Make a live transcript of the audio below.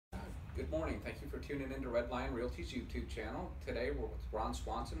Good morning. Thank you for tuning into Red Lion Realty's YouTube channel. Today we're with Ron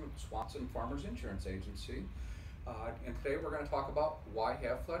Swanson with Swanson Farmers Insurance Agency. And today we're going to talk about why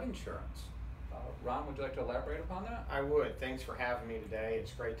have flood insurance. Ron, would you like to elaborate upon that? I would. Thanks for having me today.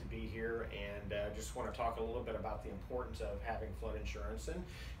 It's great to be here, and just want to talk a little bit about the importance of having flood insurance. And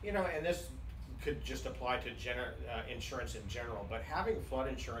and this could just apply to insurance in general, but having flood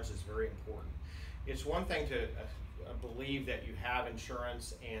insurance is very important. It's one thing to believe that you have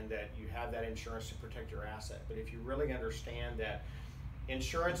insurance and that you have that insurance to protect your asset, but if you really understand that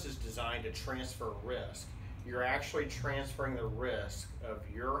insurance is designed to transfer risk, you're actually transferring the risk of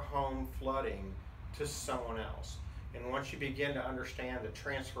your home flooding to someone else. And once you begin to understand the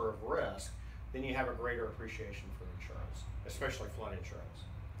transfer of risk, then you have a greater appreciation for insurance, especially flood insurance.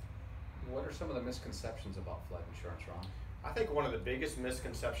 What are some of the misconceptions about flood insurance, Ron? I think one of the biggest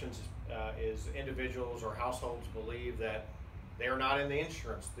misconceptions is individuals or households believe that they're not in the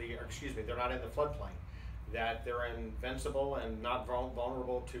they're not in the floodplain, that they're invincible and not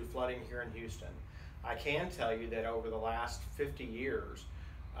vulnerable to flooding here in Houston. I can tell you that over the last 50 years,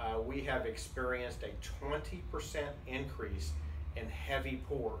 we have experienced a 20% increase in heavy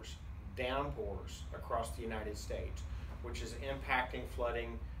pours, downpours across the United States, which is impacting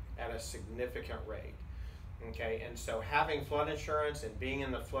flooding at a significant rate. Okay, and so having flood insurance and being in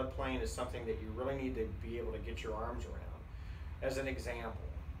the floodplain is something that you really need to be able to get your arms around. As an example,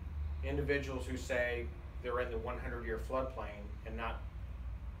 individuals who say they're in the 100-year floodplain and not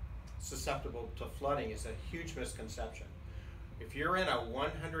susceptible to flooding is a huge misconception. If you're in a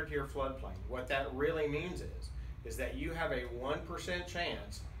 100-year floodplain, what that really means is that you have a 1%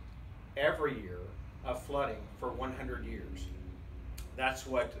 chance every year of flooding for 100 years. That's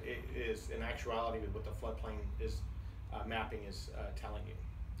what it is in actuality what the floodplain is mapping is telling you.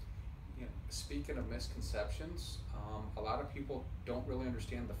 Speaking of misconceptions, a lot of people don't really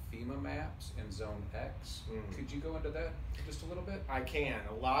understand the FEMA maps in Zone X. Could you go into that just a little bit? I can.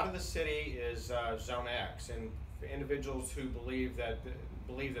 A lot of the city is Zone X, and individuals who believe that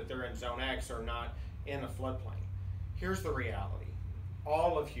they're in Zone X are not in a floodplain. Here's the reality.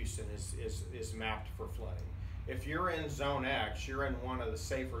 All of Houston is mapped for flooding. If you're in Zone X, you're in one of the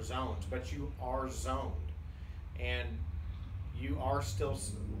safer zones, but you are zoned, and you are still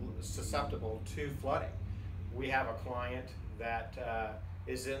susceptible to flooding. We have a client that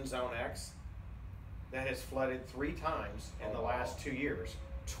is in Zone X that has flooded 3 times in the last 2 years,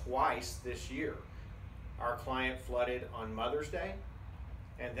 twice this year. Our client flooded on Mother's Day,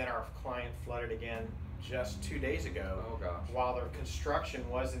 and then our client flooded again just 2 days ago. Oh gosh. While their construction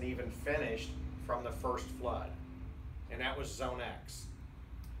wasn't even finished from the first flood, and that was Zone X.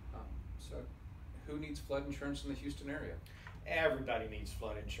 So who needs flood insurance in the Houston area? Everybody needs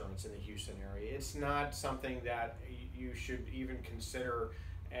flood insurance in the Houston area. It's not something that you should even consider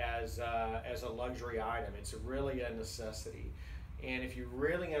as a luxury item. It's really a necessity. And if you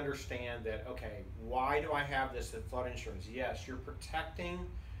really understand that, okay, why do I have this flood insurance? Yes, you're protecting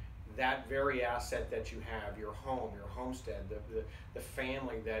that very asset that you have, your home, your homestead, the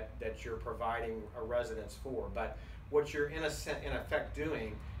family that you're providing a residence for. But what you're in effect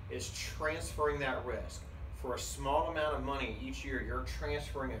doing is transferring that risk. For a small amount of money each year, you're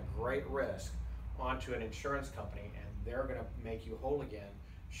transferring a great risk onto an insurance company, and they're going to make you whole again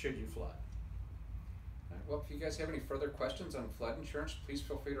should you flood. All right, well, if you guys have any further questions on flood insurance, please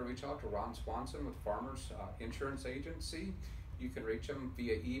feel free to reach out to Ron Swanson with Farmers Insurance Agency. You can reach them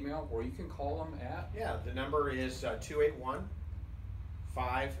via email, or you can call them at... Yeah, the number is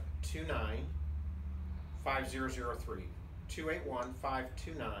 281-529-5003.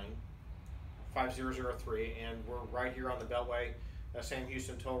 281-529-5003, and we're right here on the Beltway, Sam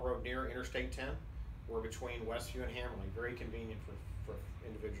Houston Toll Road near Interstate 10. We're between Westview and Hammerly. Very convenient for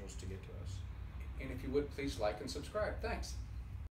individuals to get to us. And if you would, please like and subscribe. Thanks.